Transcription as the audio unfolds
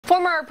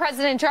Former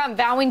President Trump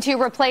vowing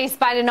to replace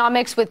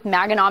Bidenomics with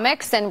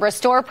Maganomics and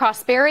restore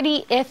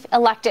prosperity if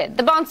elected.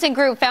 The Bahnsen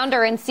Group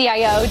founder and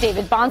CIO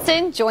David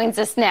Bahnsen joins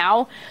us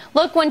now.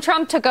 Look, when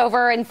Trump took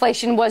over,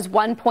 inflation was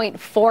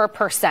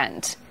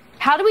 1.4%.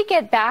 How do we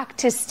get back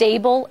to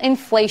stable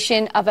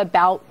inflation of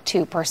about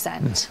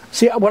 2%?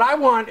 See, what I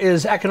want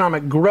is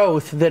economic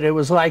growth that it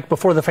was like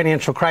before the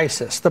financial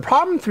crisis. The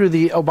problem through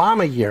the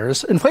Obama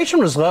years, inflation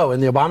was low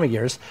in the Obama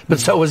years, but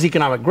so was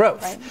economic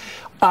growth. Right.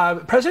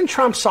 President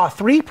Trump saw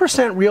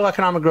 3% real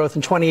economic growth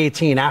in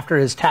 2018 after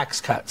his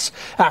tax cuts,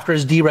 after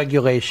his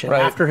deregulation,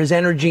 after his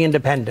energy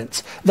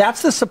independence.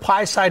 That's the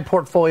supply side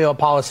portfolio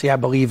policy I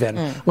believe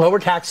in. Lower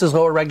taxes,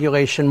 lower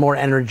regulation, more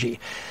energy.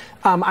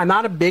 I'm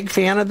not a big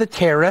fan of the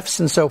tariffs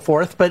and so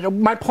forth, but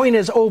my point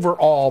is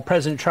overall,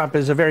 President Trump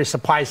is a very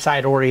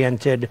supply-side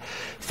oriented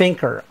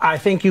thinker. I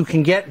think you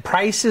can get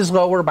prices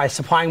lower by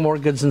supplying more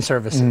goods and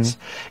services.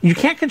 You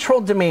can't control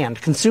demand.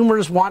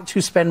 Consumers want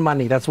to spend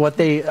money. That's what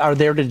they are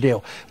there to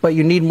do. But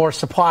you need more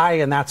supply,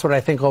 and that's what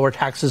I think lower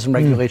taxes and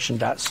regulation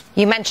does.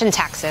 You mentioned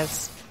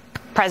taxes.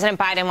 President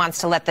Biden wants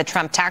to let the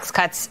Trump tax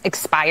cuts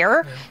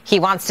expire. He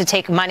wants to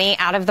take money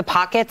out of the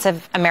pockets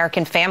of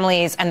American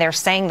families, and they're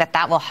saying that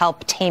that will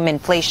help tame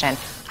inflation.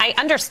 I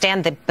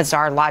understand the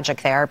bizarre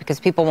logic there because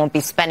people won't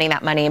be spending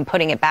that money and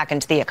putting it back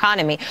into the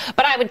economy.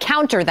 But I would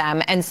counter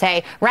them and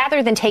say,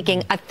 rather than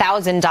taking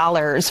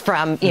 $1,000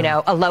 from,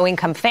 a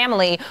low-income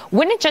family,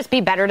 wouldn't it just be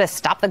better to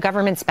stop the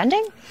government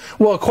spending?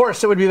 Well, of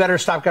course, it would be better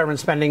to stop government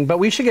spending, but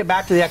we should get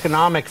back to the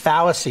economic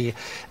fallacy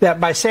that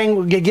by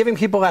saying giving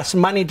people less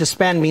money to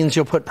spend means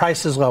you'll put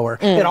prices lower.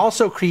 It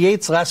also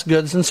creates less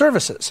goods and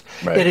services.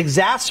 It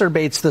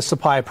exacerbates the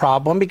supply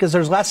problem because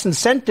there's less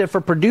incentive for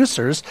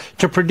producers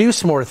to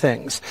produce more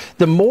things.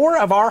 The more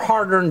of our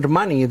hard-earned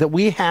money that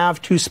we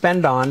have to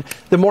spend on,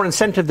 the more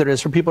incentive there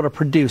is for people to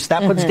produce.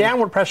 That puts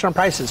downward pressure on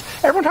prices.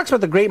 Everyone talks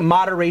about the great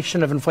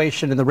moderation of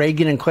inflation in the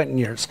Reagan and Clinton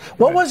years.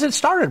 What was it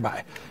started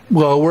by?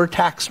 Lower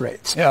tax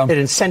rates. It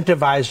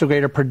incentivized a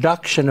greater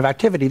production of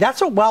activity.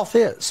 That's what wealth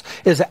is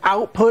the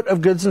output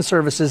of goods and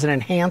services and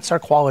enhance our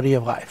quality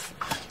of life.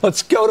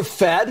 Let's go to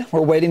Fed.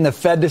 We're waiting the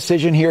Fed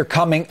decision here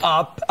coming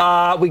up.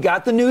 We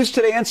got the news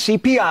today on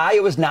CPI.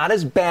 It was not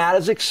as bad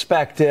as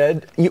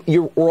expected.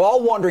 We're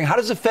all wondering, how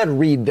does the Fed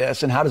read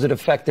this and how does it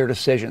affect their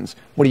decisions?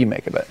 What do you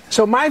make of it?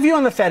 So my view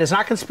on the Fed is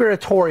not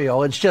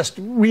conspiratorial. It's just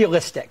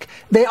realistic.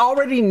 They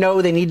already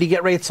know they need to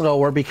get rates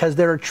lower because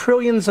there are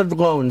trillions of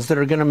loans that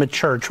are going to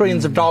mature,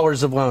 trillions of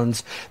dollars of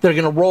loans that are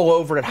going to roll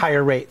over at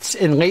higher rates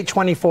in late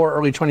 24,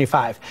 early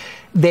 25.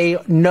 They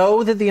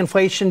know that the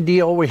inflation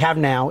deal we have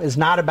now is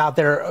not about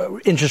their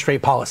interest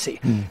rate policy.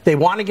 They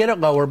want to get it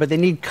lower, but they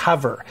need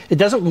cover. It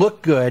doesn't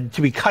look good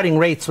to be cutting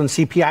rates when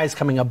CPI is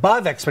coming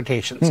above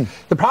expectations.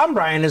 The problem,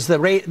 Brian, is the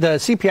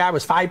CPI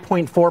was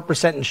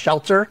 5.4% in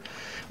shelter.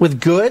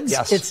 With goods,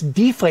 it's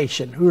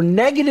deflation. We're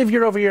negative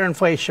year-over-year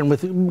inflation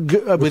with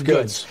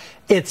goods.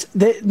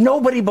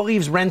 Nobody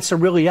believes rents are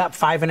really up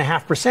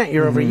 5.5%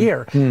 year over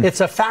year. It's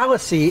a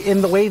fallacy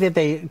in the way that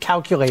they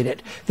calculate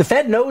it. The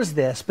Fed knows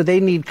this, but they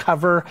need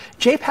cover.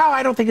 Jay Powell,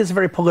 I don't think is a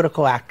very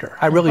political actor.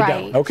 I really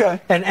don't. Okay.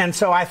 And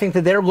so I think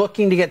that they're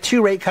looking to get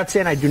 2 rate cuts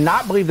in. I do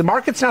not believe the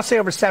markets now say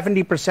over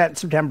 70% in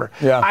September.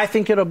 I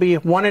think it'll be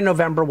 1 in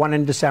November, 1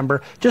 in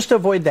December, just to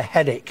avoid the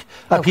headache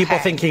of people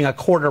thinking a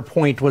quarter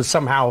point was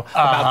somehow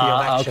about the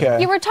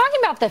election. You were talking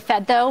about the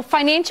Fed, though.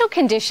 Financial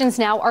conditions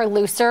now are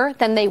looser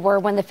than they were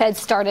when the Fed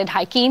started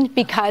hiking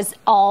because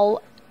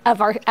all of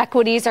our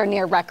equities are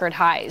near record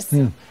highs.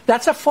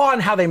 That's a flaw in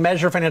how they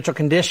measure financial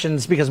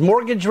conditions because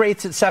mortgage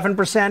rates at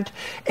 7%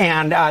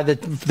 and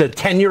the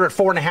 10-year at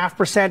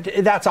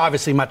 4.5%, that's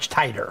obviously much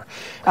tighter.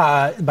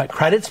 But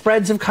credit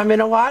spreads have come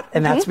in a lot,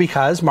 and that's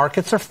because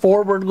markets are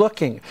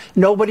forward-looking.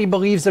 Nobody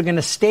believes they're going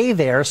to stay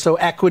there, so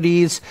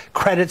equities,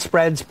 credit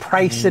spreads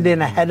price it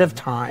in ahead of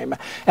time.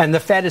 And the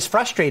Fed is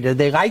frustrated.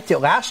 They liked it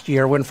last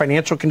year when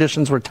financial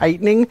conditions were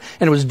tightening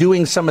and it was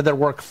doing some of their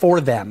work for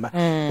them.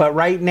 But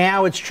right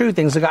now, it's true,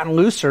 things have gotten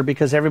looser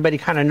because everybody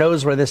kind of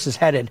knows where this is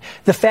headed.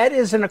 The Fed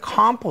is an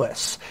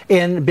accomplice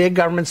in big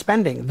government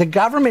spending. The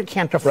government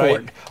can't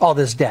afford all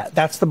this debt.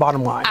 That's the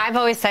bottom line. I've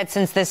always said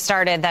since this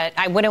started that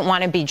I wouldn't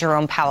want to be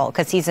Jerome Powell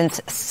because he's in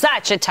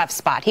such a tough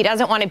spot. He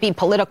doesn't want to be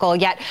political,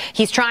 yet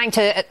he's trying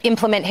to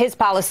implement his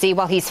policy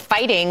while he's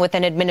fighting with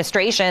an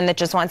administration that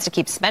just wants to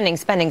keep spending.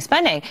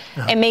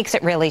 It makes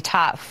it really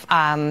tough.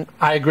 I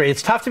agree.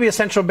 It's tough to be a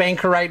central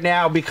banker right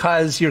now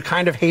because you're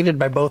kind of hated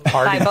by both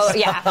parties.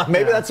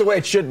 Maybe that's the way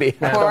it should be.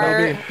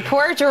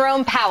 Poor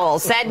Jerome Powell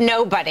said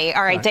nobody.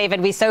 All right,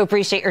 David, we so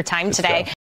appreciate your time today.